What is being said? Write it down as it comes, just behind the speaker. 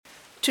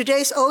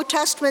Today's Old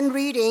Testament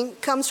reading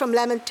comes from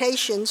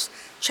Lamentations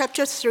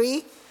chapter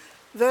 3,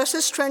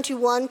 verses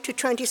 21 to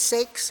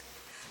 26,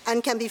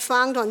 and can be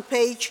found on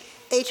page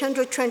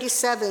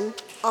 827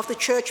 of the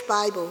Church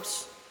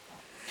Bibles.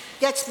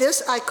 Yet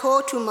this I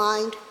call to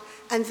mind,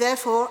 and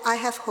therefore I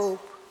have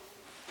hope.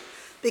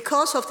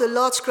 Because of the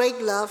Lord's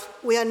great love,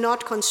 we are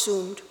not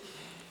consumed,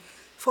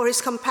 for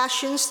his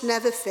compassions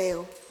never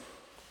fail.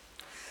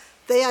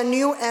 They are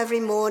new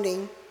every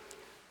morning.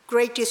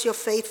 Great is your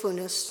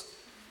faithfulness.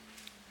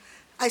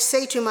 I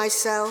say to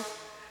myself,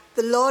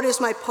 the Lord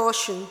is my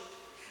portion,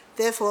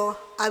 therefore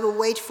I will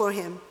wait for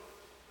him.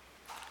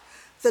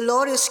 The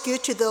Lord is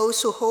good to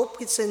those who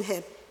hope in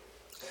him,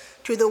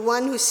 to the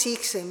one who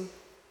seeks him.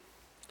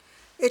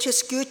 It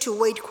is good to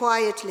wait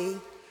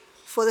quietly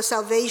for the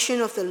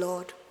salvation of the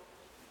Lord.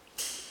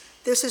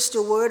 This is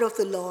the word of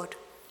the Lord.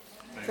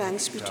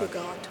 Thanks be to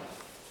God.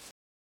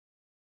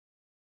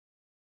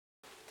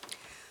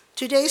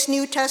 Today's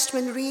New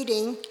Testament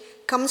reading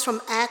comes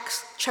from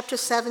Acts chapter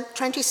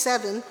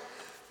 27,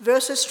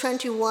 verses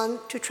 21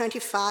 to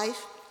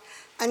 25,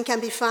 and can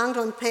be found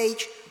on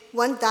page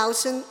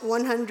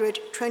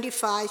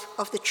 1125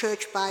 of the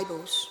Church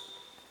Bibles.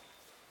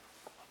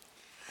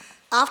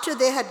 After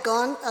they had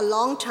gone a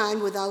long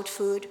time without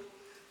food,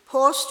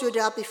 Paul stood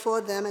up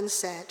before them and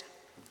said,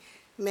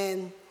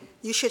 "Men,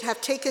 you should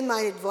have taken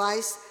my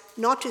advice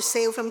not to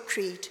sail from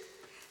Crete.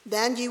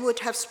 Then you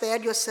would have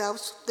spared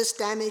yourselves this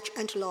damage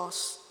and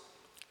loss.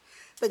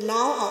 But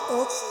now I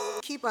also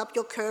keep up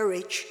your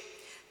courage,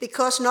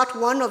 because not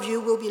one of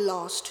you will be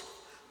lost.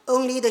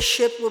 Only the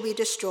ship will be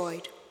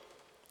destroyed."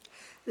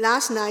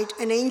 Last night,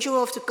 an angel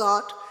of the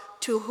God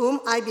to whom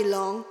I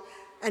belong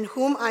and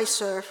whom I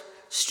serve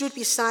stood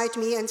beside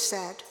me and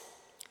said,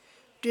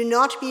 "Do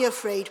not be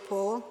afraid,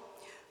 Paul.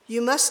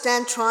 You must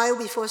stand trial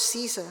before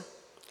Caesar,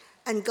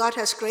 and God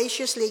has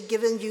graciously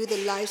given you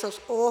the lives of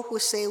all who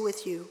sail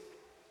with you.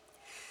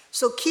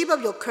 So keep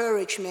up your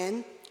courage,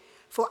 men,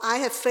 for I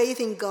have faith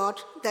in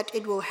God that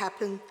it will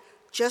happen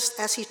just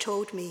as he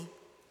told me."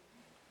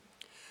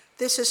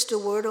 This is the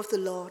word of the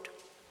Lord.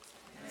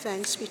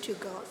 Thanks be to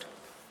God.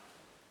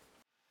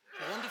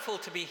 Wonderful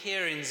to be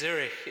here in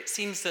Zurich. It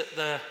seems that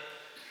the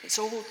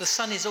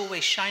sun is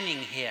always shining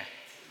here.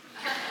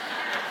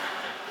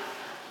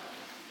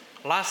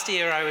 Last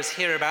year I was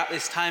here about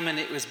this time and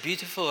it was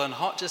beautiful and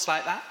hot just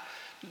like that,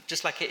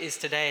 just like it is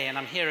today. And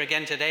I'm here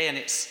again today and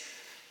it's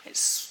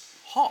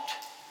hot.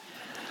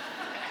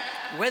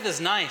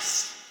 Weather's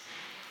nice.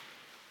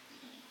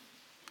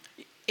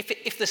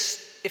 If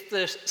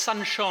the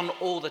sun shone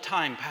all the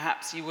time,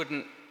 perhaps you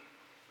wouldn't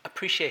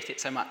appreciate it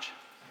so much.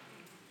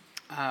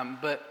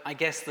 But I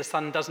guess the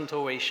sun doesn't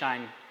always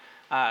shine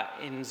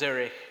in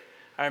Zurich.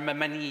 I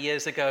remember many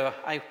years ago,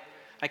 I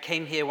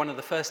came here, one of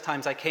the first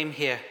times I came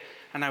here,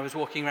 and I was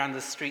walking around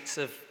the streets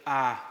of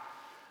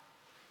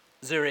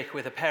Zurich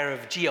with a pair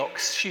of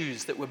Geox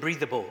shoes that were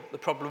breathable. The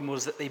problem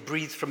was that they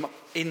breathed from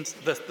in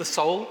the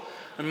sole,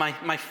 and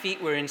my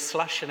feet were in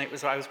slush, and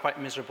I was quite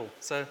miserable.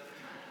 So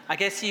I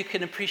guess you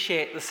can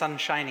appreciate the sun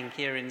shining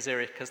here in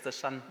Zurich, because the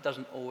sun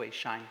doesn't always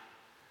shine.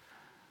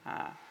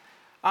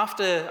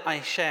 After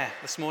I share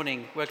this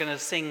morning, we're going to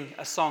sing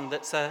a song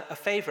that's a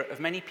favorite of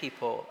many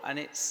people, and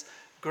it's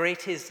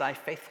 "Great is Thy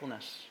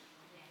Faithfulness."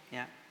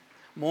 Yeah.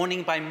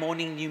 Morning by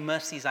morning, new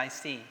mercies I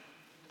see.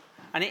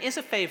 And it is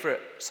a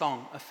favorite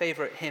song, a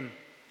favorite hymn.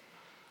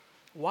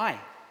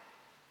 Why?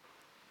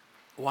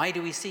 Why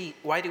do we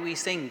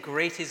sing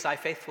 "Great is Thy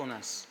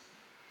Faithfulness"?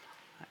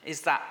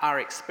 Is that our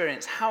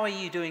experience? How are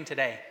you doing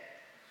today?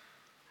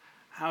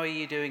 How are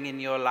you doing in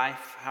your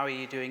life? How are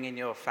you doing in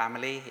your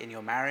family, in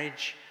your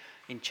marriage,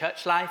 in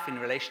church life, in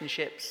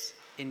relationships,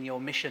 in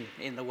your mission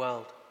in the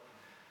world?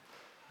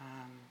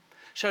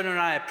 Shona and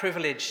I are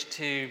privileged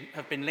to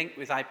have been linked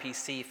with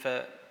IPC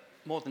for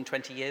more than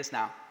 20 years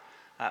now.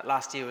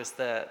 Last year was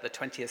the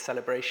 20th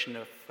celebration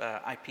of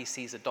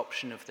IPC's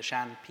adoption of the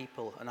Shan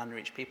people, an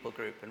unreached people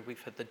group, and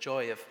we've had the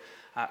joy of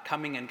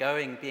coming and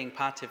going, being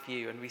part of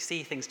you, and we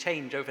see things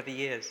change over the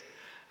years.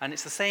 And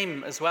it's the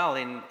same as well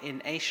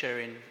in Asia,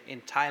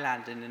 in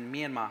Thailand and in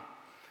Myanmar.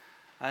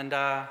 And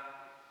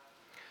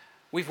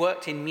we've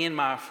worked in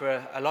Myanmar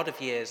for a lot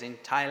of years, in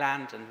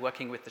Thailand and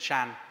working with the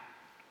Shan.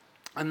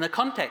 And the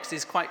context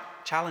is quite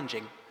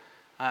challenging,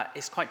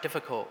 it's quite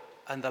difficult,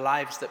 and the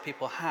lives that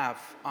people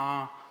have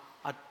are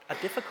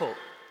difficult.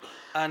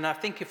 And I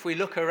think if we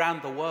look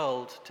around the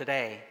world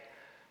today,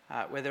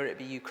 whether it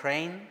be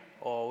Ukraine,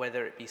 or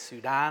whether it be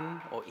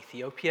Sudan, or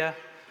Ethiopia,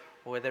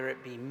 or whether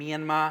it be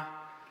Myanmar,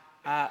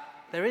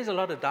 there is a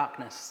lot of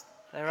darkness.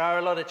 There are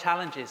a lot of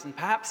challenges, and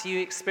perhaps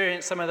you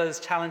experience some of those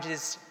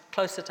challenges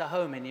closer to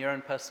home in your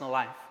own personal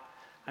life.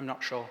 I'm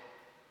not sure.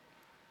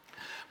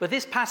 But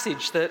this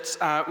passage that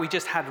we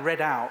just had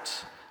read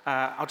out,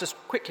 I'll just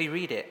quickly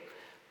read it.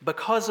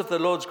 "Because of the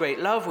Lord's great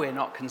love, we're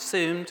not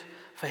consumed,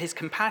 for his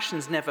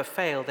compassions never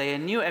fail. They are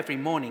new every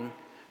morning.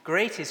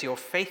 Great is your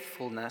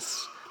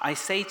faithfulness. I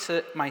say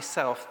to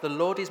myself, the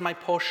Lord is my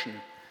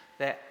portion,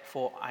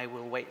 therefore I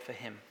will wait for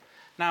him."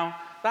 Now,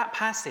 that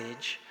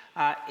passage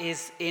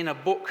is in a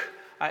book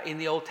in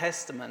the Old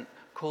Testament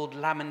called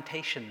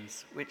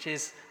Lamentations, which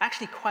is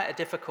actually quite a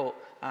difficult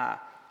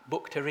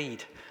book to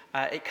read.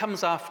 It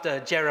comes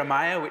after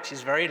Jeremiah, which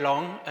is very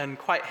long and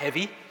quite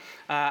heavy.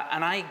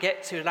 And I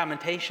get to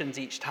Lamentations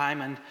each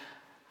time, and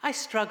I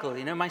struggle.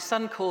 You know, my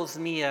son calls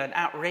me an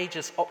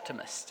outrageous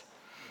optimist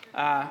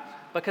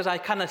because I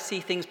kind of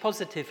see things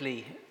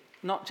positively,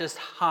 not just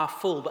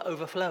half full, but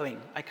overflowing.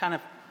 I kind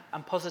of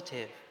am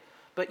positive.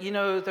 But, you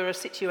know, there are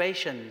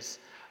situations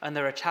and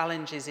there are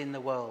challenges in the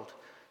world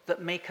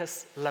that make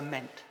us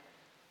lament.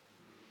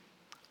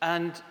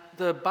 And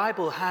the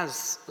Bible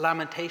has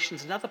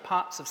Lamentations and other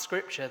parts of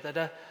Scripture that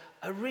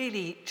are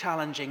really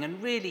challenging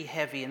and really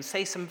heavy and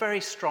say some very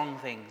strong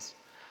things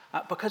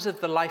because of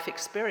the life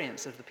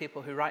experience of the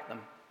people who write them.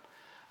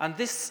 And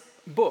this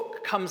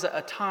book comes at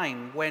a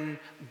time when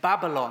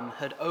Babylon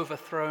had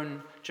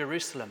overthrown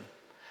Jerusalem.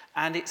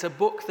 And it's a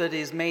book that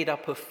is made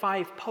up of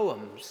 5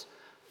 poems.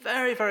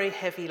 Very, very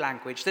heavy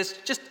language. There's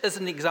just as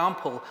an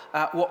example,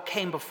 what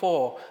came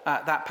before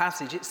that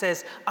passage. It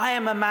says, I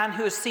am a man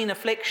who has seen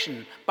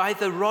affliction by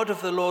the rod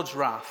of the Lord's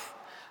wrath.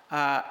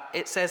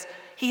 It says,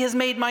 he has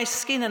made my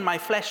skin and my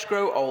flesh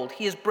grow old.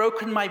 He has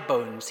broken my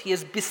bones. He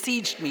has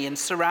besieged me and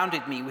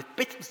surrounded me with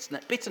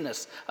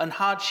bitterness and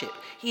hardship.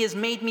 He has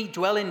made me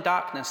dwell in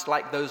darkness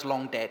like those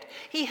long dead.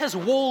 He has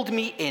walled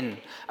me in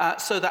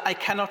so that I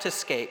cannot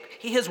escape.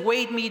 He has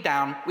weighed me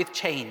down with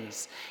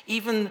chains.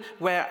 Even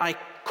where I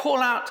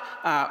call out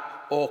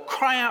or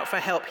cry out for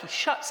help, he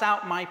shuts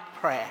out my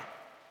prayer.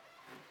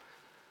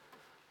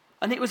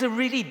 And it was a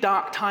really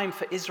dark time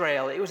for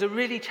Israel. It was a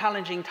really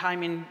challenging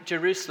time in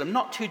Jerusalem,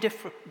 not too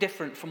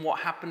different from what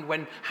happened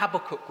when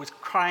Habakkuk was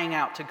crying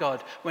out to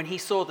God, when he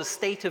saw the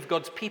state of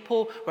God's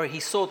people, where he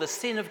saw the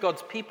sin of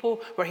God's people,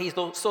 where he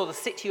saw the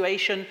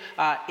situation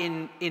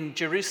in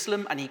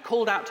Jerusalem, and he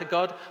called out to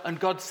God, and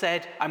God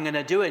said, I'm going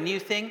to do a new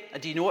thing.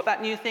 And do you know what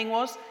that new thing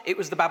was? It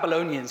was the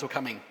Babylonians were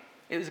coming.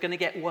 It was going to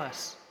get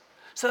worse.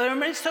 So there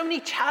are so many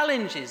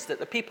challenges that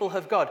the people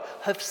of God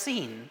have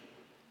seen,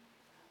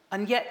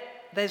 and yet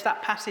there's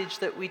that passage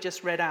that we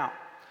just read out.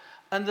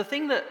 And the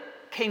thing that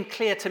came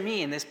clear to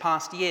me in this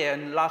past year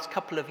and the last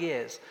couple of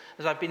years,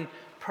 as I've been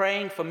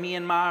praying for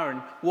Myanmar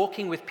and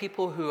walking with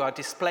people who are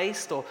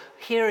displaced or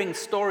hearing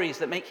stories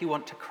that make you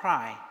want to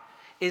cry,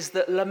 is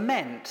that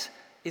lament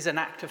is an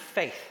act of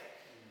faith.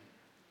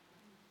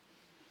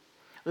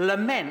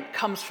 Lament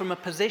comes from a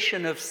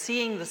position of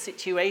seeing the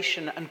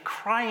situation and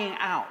crying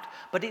out,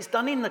 but it's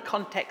done in the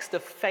context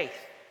of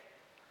faith.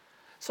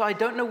 So I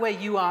don't know where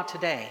you are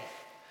today,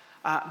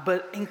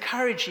 but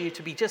encourage you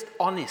to be just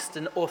honest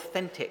and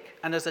authentic.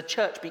 And as a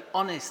church, be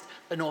honest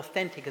and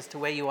authentic as to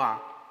where you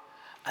are.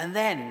 And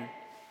then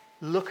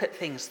look at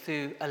things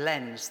through a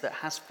lens that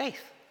has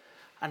faith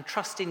and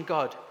trust in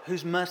God,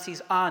 whose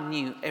mercies are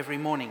new every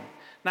morning.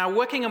 Now,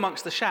 working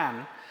amongst the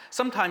Shan,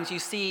 sometimes you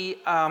see,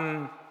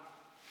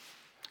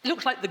 it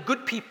looks like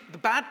the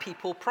bad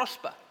people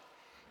prosper,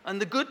 and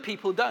the good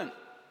people don't.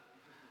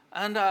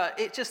 And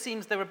it just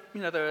seems there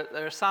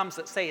are psalms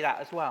that say that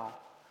as well.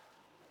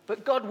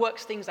 But God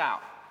works things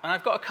out. And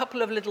I've got a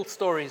couple of little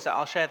stories that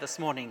I'll share this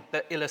morning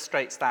that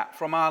illustrates that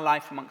from our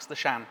life amongst the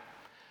Shan.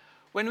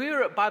 When we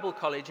were at Bible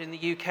College in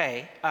the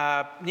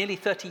UK, nearly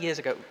 30 years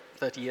ago,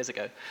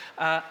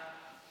 I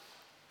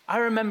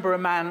remember a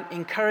man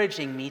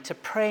encouraging me to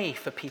pray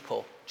for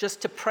people.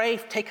 Just to pray,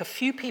 take a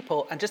few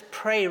people and just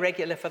pray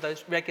regularly for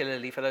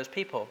those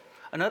people.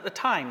 And at the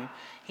time,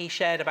 he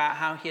shared about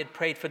how he had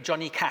prayed for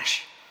Johnny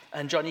Cash,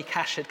 and Johnny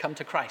Cash had come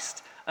to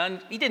Christ.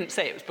 And he didn't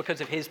say it was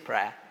because of his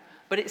prayer,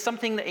 but it's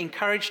something that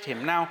encouraged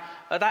him. Now,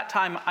 at that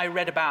time, I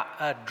read about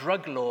a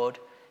drug lord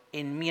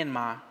in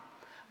Myanmar.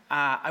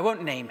 I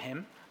won't name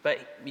him, but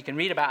you can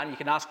read about him, you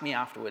can ask me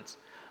afterwards.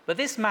 But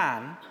this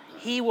man,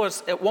 he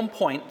was, at one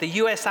point, the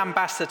US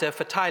ambassador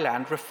for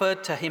Thailand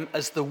referred to him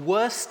as the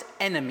worst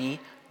enemy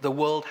the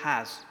world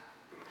has.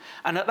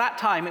 And at that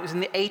time, it was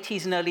in the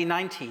 80s and early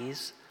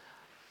 90s,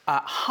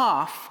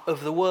 half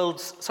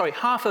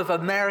of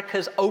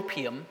America's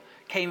opium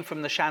came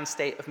from the Shan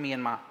state of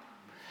Myanmar.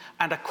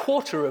 And a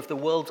quarter of the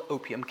world's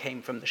opium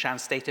came from the Shan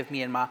state of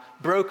Myanmar,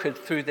 brokered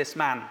through this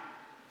man.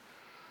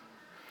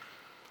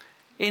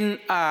 In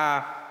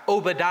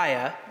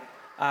Obadiah,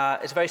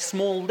 it's a very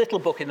small little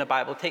book in the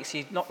Bible. It takes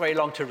you not very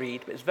long to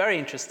read, but it's very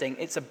interesting.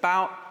 It's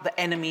about the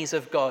enemies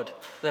of God,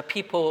 the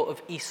people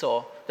of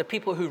Esau, the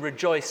people who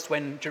rejoiced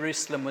when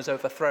Jerusalem was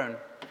overthrown.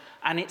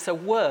 And it's a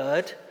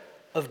word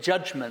of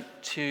judgment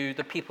to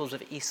the peoples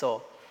of Esau,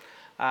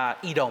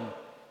 Edom,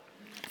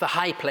 the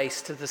high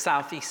place to the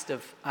southeast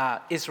of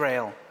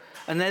Israel.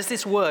 And there's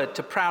this word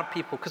to proud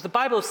people, because the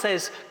Bible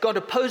says God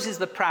opposes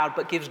the proud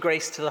but gives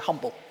grace to the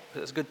humble.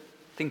 That's a good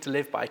thing to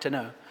live by, to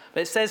know.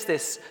 But it says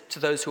this to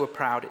those who are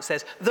proud. It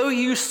says, though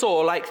you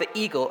soar like the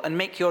eagle and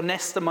make your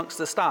nest amongst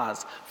the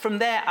stars, from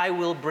there I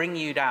will bring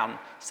you down,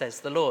 says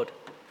the Lord.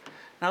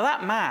 Now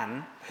that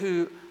man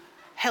who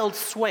held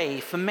sway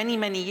for many,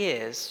 many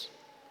years,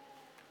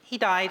 he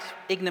died,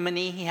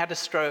 ignominy, he had a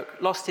stroke,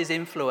 lost his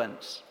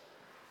influence.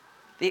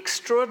 The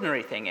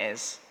extraordinary thing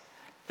is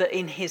that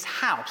in his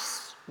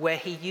house where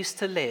he used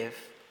to live,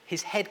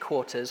 his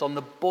headquarters on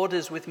the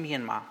borders with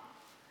Myanmar.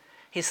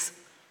 His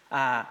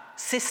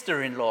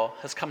sister-in-law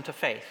has come to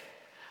faith.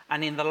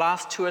 And in the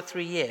last 2 or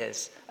 3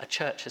 years, a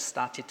church has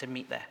started to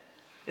meet there.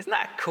 Isn't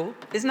that cool?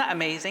 Isn't that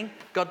amazing?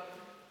 God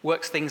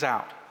works things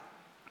out.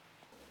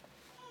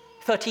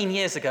 13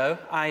 years ago,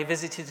 I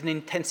visited an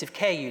intensive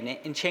care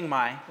unit in Chiang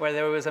Mai where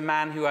there was a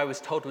man who I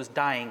was told was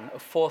dying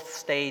of 4th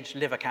stage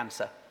liver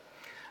cancer.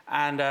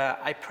 And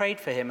I prayed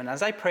for him. And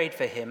as I prayed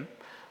for him,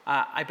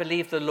 I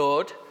believe the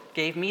Lord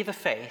gave me the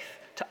faith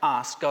to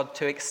ask God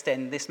to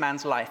extend this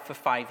man's life for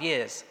 5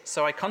 years.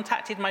 So I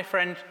contacted my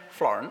friend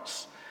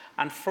Florence,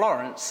 and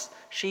Florence,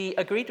 she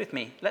agreed with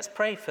me. Let's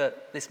pray for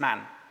this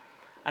man.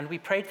 And we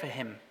prayed for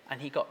him, and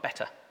he got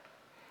better.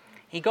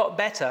 He got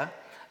better,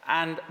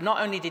 and not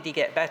only did he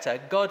get better,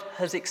 God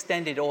has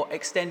extended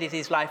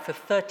his life for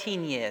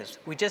 13 years.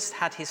 We just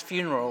had his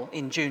funeral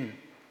in June.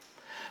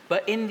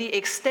 But in the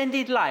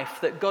extended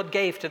life that God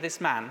gave to this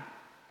man,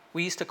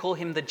 we used to call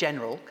him the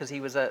general, because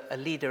he was a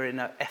leader in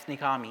an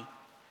ethnic army.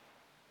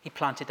 He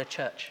planted a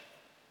church.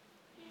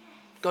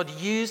 God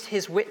used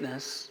his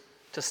witness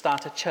to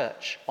start a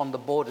church on the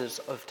borders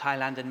of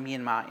Thailand and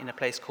Myanmar in a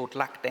place called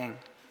Lac Deng.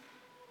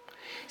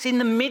 See, in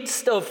the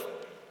midst of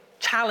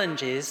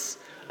challenges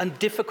and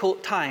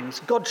difficult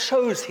times, God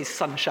shows his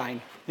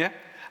sunshine, yeah?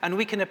 And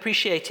we can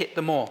appreciate it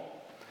the more.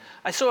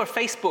 I saw a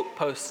Facebook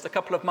post a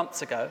couple of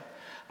months ago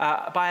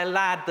by a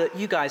lad that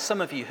you guys,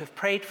 some of you, have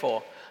prayed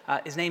for.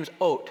 His name's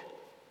Oat.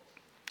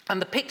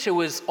 And the picture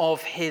was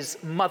of his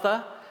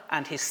mother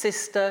and his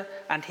sister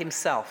and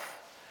himself.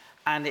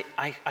 And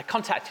I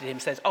contacted him,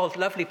 says, "Oh,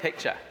 lovely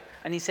picture."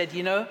 And he said,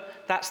 "You know,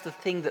 that's the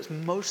thing that's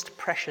most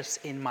precious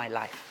in my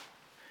life."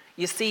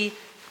 You see,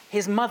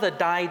 his mother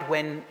died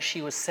when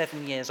she was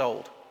 7 years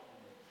old.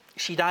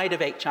 She died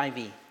of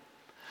HIV.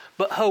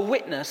 But her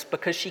witness,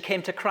 because she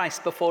came to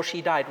Christ before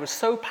she died, was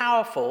so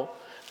powerful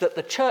that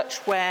the church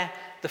where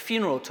the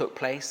funeral took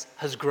place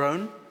has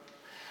grown.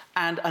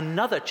 And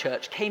another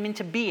church came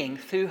into being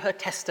through her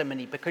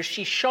testimony because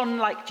she shone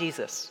like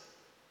Jesus.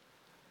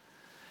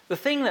 The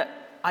thing that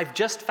I've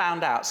just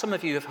found out, some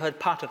of you have heard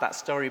part of that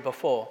story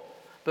before,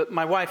 but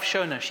my wife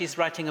Shona, she's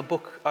writing a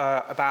book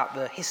about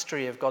the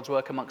history of God's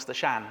work amongst the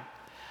Shan.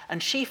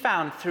 And she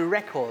found through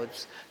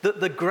records that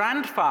the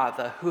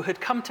grandfather who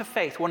had come to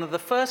faith, one of the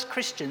first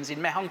Christians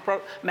in Mae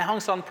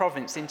Son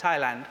province in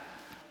Thailand,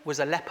 was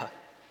a leper.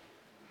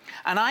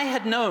 And I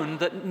had known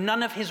that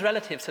none of his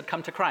relatives had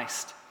come to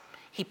Christ.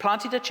 He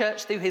planted a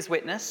church through his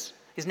witness.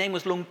 His name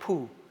was Lung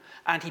Pu.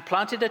 And he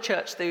planted a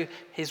church through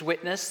his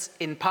witness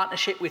in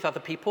partnership with other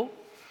people.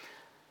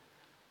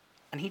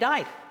 And he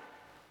died.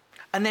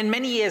 And then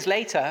many years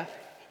later,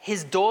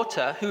 his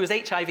daughter, who was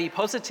HIV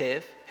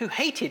positive, who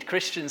hated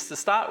Christians to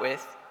start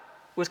with,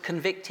 was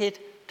convicted,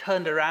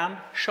 turned around,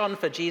 shone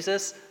for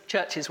Jesus,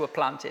 churches were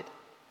planted.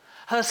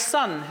 Her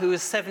son, who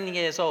was 7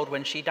 years old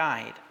when she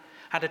died,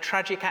 had a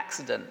tragic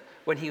accident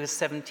when he was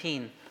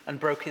 17 and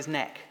broke his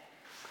neck.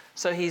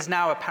 So he's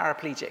now a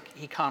paraplegic.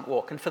 He can't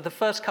walk. And for the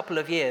first couple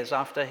of years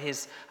after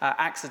his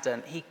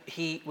accident,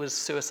 he was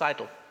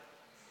suicidal.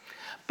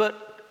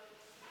 But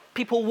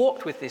people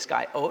walked with this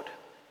guy, Oat.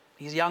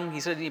 He's young.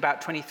 He's only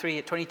about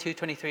 22,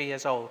 23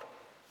 years old.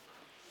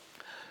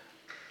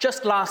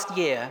 Just last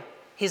year,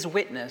 his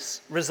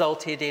witness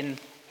resulted in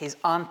his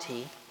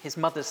auntie, his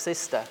mother's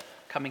sister,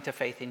 coming to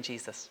faith in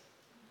Jesus.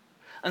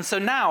 And so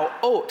now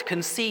Oat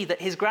can see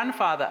that his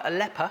grandfather, a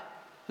leper,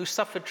 who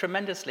suffered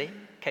tremendously,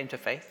 came to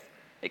faith,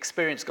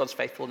 experienced God's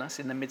faithfulness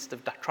in the midst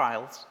of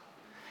trials.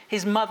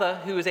 His mother,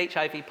 who was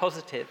HIV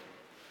positive,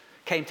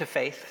 came to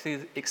faith through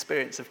the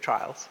experience of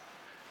trials,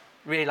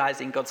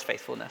 realizing God's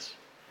faithfulness.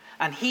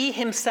 And he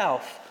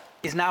himself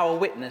is now a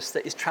witness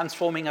that is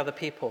transforming other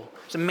people.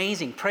 It's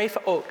amazing. Pray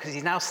for Oat, because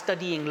he's now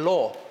studying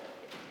law.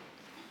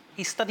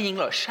 He's studying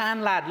law.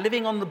 Shan lad,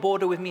 living on the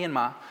border with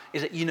Myanmar,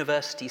 is at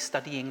university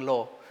studying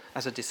law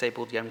as a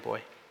disabled young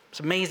boy. It's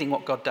amazing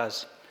what God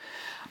does.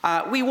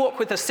 We walk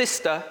with a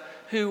sister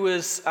who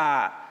was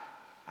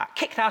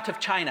kicked out of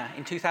China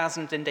in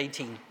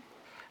 2018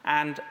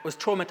 and was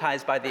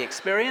traumatized by the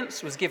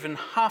experience, was given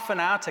half an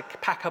hour to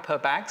pack up her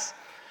bags,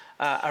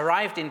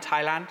 arrived in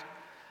Thailand,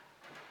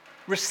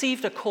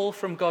 received a call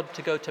from God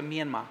to go to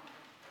Myanmar,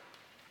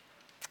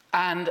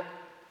 and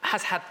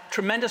has had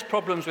tremendous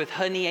problems with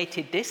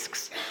herniated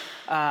discs,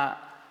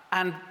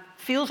 and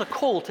feels a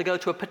call to go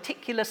to a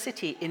particular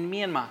city in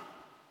Myanmar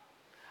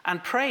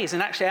and prays.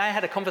 And actually, I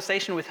had a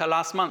conversation with her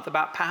last month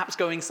about perhaps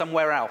going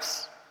somewhere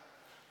else.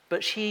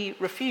 But she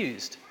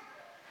refused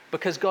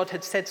because God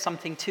had said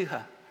something to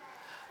her.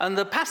 And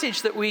the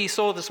passage that we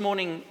saw this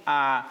morning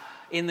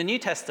in the New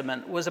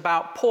Testament was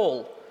about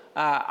Paul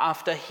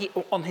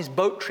on his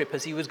boat trip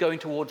as he was going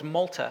towards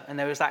Malta. And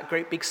there was that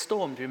great big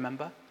storm, do you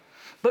remember?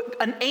 But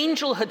an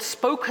angel had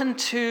spoken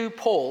to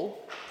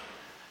Paul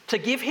to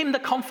give him the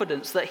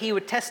confidence that he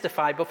would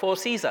testify before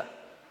Caesar.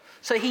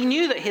 So he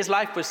knew that his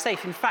life was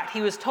safe. In fact,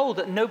 he was told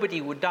that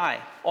nobody would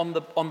die on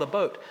the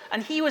boat.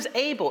 And he was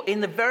able,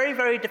 in the very,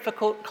 very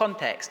difficult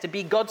context, to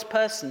be God's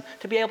person,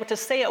 to be able to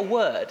say a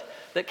word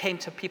that came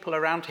to people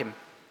around him.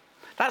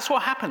 That's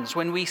what happens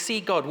when we see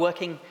God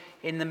working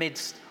in the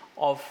midst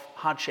of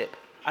hardship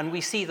and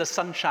we see the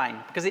sunshine,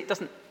 because it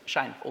doesn't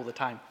shine all the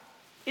time.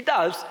 It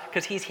does,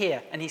 because he's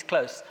here and he's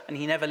close and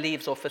he never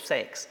leaves or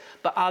forsakes.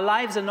 But our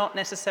lives are not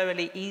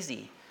necessarily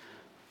easy.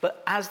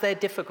 But as they're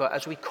difficult,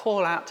 as we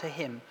call out to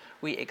him,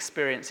 we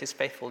experience his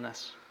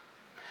faithfulness.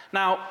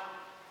 Now,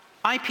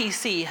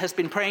 IPC has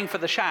been praying for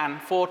the Shan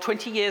for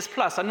 20 years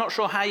plus. I'm not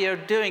sure how you're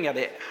doing at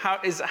it, how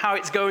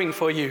it's going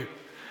for you.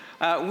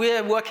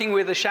 We're working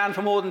with the Shan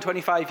for more than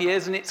 25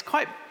 years, and it's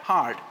quite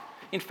hard.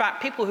 In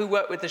fact, people who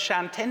work with the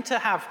Shan tend to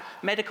have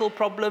medical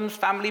problems,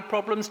 family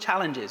problems,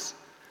 challenges.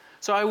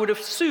 So I would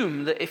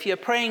assume that if you're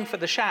praying for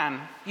the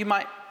Shan, you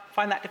might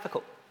find that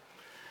difficult.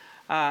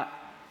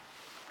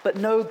 But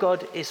know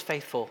God is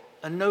faithful,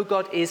 and know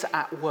God is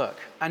at work,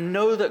 and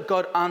know that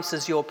God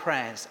answers your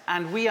prayers.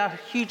 And we are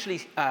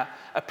hugely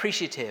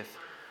appreciative.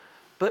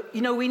 But,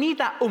 we need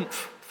that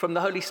oomph from the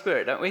Holy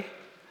Spirit, don't we?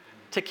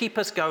 To keep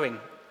us going.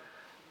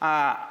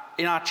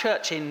 In our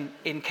church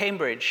in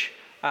Cambridge,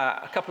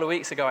 a couple of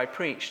weeks ago I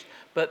preached,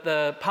 but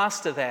the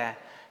pastor there,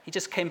 he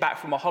just came back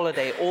from a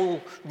holiday, all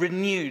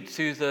renewed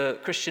through the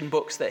Christian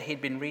books that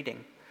he'd been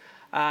reading.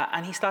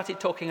 And he started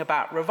talking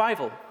about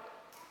revival.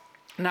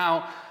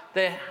 Now,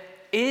 there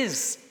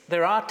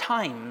are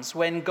times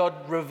when God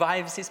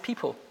revives his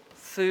people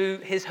through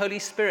his Holy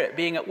Spirit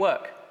being at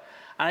work.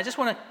 And I just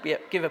want to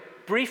give a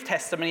brief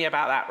testimony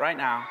about that right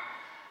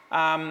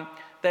now.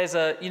 There's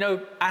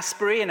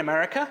Asbury in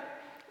America.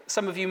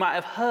 Some of you might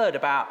have heard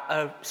about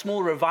a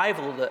small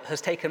revival that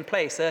has taken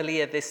place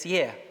earlier this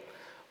year.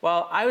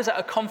 Well, I was at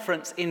a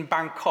conference in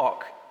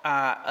Bangkok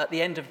at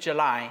the end of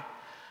July,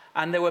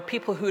 and there were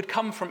people who had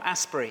come from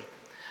Asbury.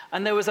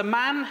 And there was a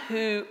man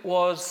who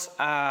was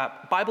a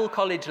Bible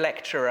college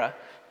lecturer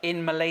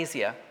in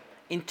Malaysia.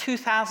 In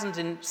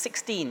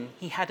 2016,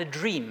 he had a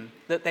dream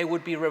that there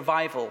would be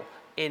revival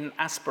in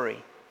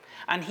Asbury.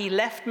 And he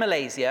left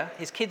Malaysia.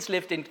 His kids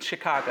lived in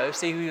Chicago,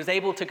 so he was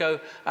able to go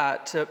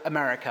to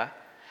America.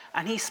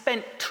 And he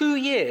spent 2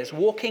 years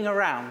walking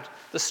around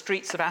the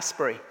streets of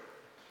Asbury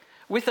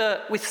with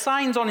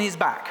signs on his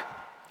back.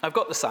 I've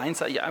got the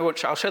signs.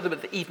 I'll show them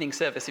at the evening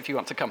service if you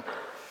want to come.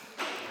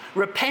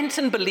 Repent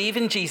and believe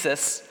in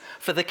Jesus,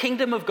 for the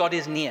kingdom of God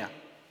is near.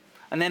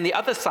 And then the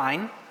other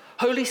sign,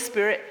 Holy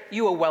Spirit,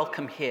 you are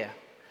welcome here.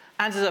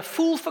 And as a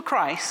fool for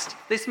Christ,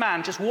 this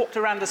man just walked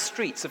around the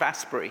streets of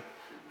Asbury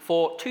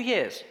for 2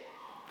 years.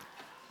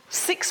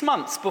 6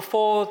 months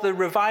before the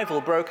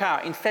revival broke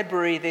out in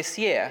February this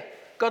year,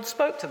 God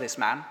spoke to this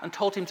man and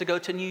told him to go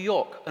to New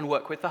York and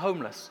work with the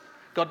homeless.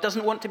 God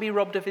doesn't want to be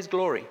robbed of his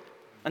glory.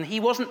 And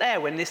he wasn't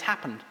there when this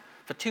happened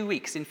for 2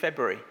 weeks in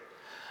February.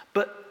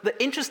 But the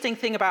interesting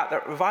thing about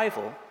that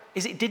revival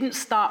is it didn't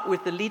start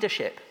with the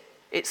leadership.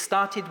 It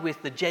started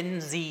with the Gen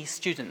Z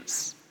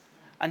students.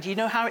 And do you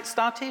know how it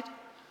started?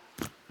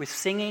 With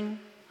singing,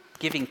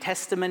 giving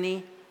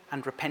testimony,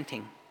 and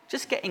repenting.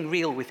 Just getting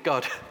real with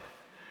God.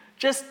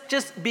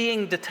 Just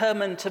being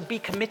determined to be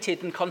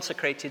committed and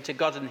consecrated to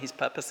God and his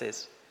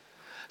purposes.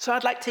 So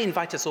I'd like to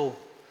invite us all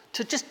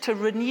to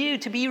renew,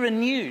 to be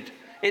renewed.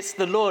 It's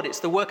the Lord, it's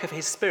the work of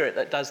his Spirit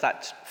that does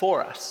that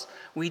for us.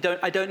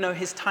 I don't know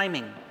his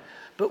timing,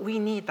 but we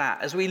need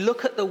that. As we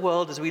look at the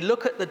world, as we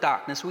look at the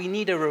darkness, we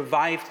need a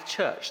revived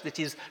church that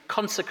is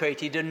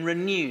consecrated and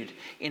renewed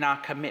in our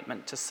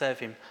commitment to serve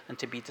him and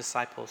to be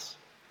disciples.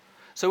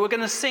 So we're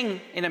going to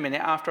sing in a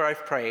minute after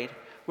I've prayed.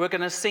 We're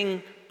going to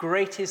sing,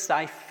 Great is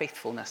Thy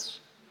Faithfulness,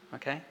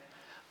 okay?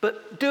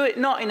 But do it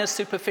not in a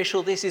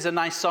superficial, this is a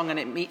nice song and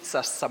it meets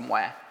us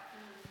somewhere,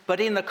 but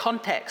in the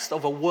context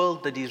of a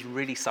world that is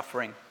really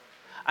suffering.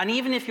 And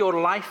even if your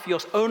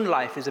own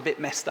life is a bit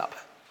messed up,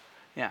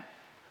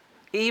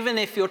 even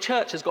if your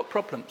church has got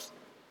problems,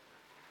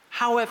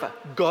 however,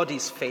 God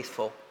is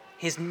faithful.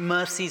 His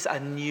mercies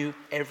are new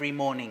every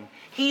morning.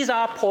 He's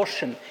our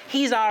portion.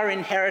 He's our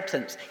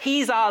inheritance.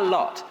 He's our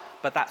lot.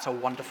 But that's a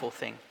wonderful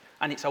thing.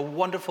 And it's a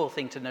wonderful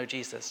thing to know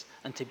Jesus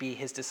and to be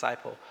his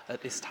disciple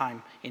at this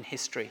time in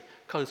history,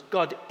 because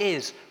God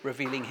is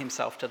revealing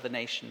himself to the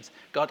nations.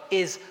 God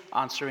is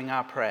answering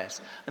our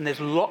prayers. And there's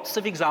lots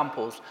of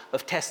examples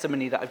of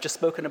testimony that I've just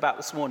spoken about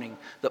this morning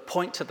that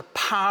point to the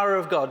power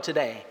of God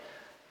today.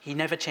 He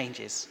never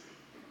changes.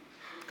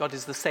 God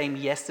is the same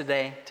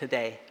yesterday,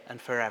 today, and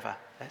forever.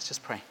 Let's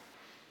just pray.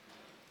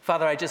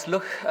 Father, I just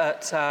look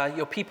at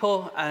your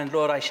people, and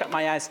Lord, I shut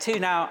my eyes too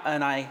now,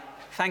 and I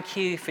thank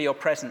you for your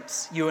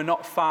presence. You are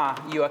not far,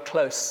 you are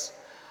close,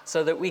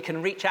 so that we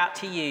can reach out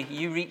to you,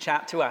 you reach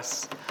out to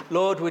us.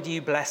 Lord, would you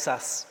bless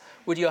us?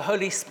 Would your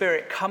Holy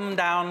Spirit come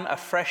down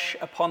afresh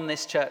upon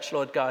this church,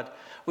 Lord God?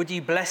 Would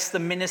you bless the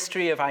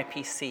ministry of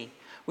IPC?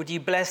 Would you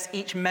bless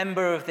each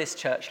member of this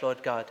church,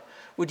 Lord God?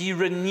 Would you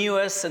renew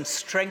us and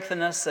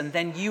strengthen us, and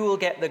then you will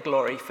get the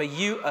glory, for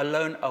you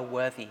alone are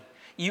worthy.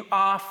 You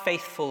are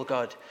faithful,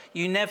 God.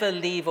 You never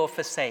leave or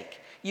forsake.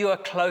 You are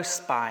close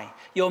by.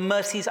 Your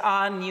mercies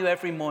are new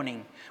every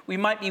morning. We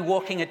might be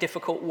walking a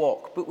difficult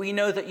walk, but we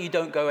know that you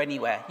don't go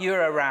anywhere.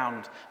 You're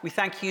around. We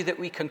thank you that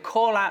we can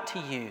call out to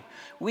you.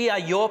 We are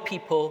your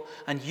people,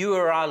 and you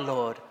are our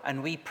Lord,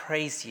 and we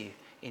praise you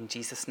In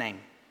Jesus' name.